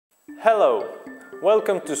Hello!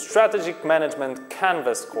 Welcome to Strategic Management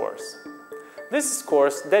Canvas course. This is a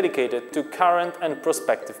course dedicated to current and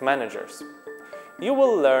prospective managers. You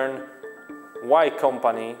will learn why a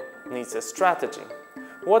company needs a strategy,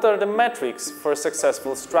 what are the metrics for a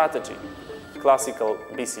successful strategy, classical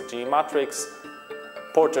BCG matrix,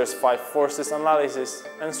 Porter's 5 forces analysis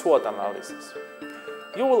and SWOT analysis.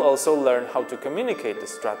 You will also learn how to communicate the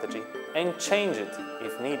strategy and change it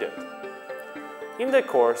if needed. In the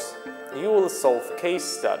course, you will solve case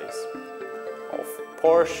studies of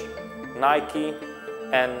Porsche, Nike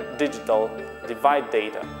and digital divide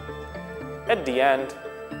data. At the end,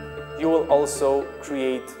 you will also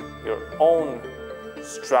create your own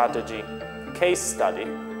strategy case study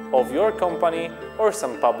of your company or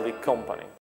some public company.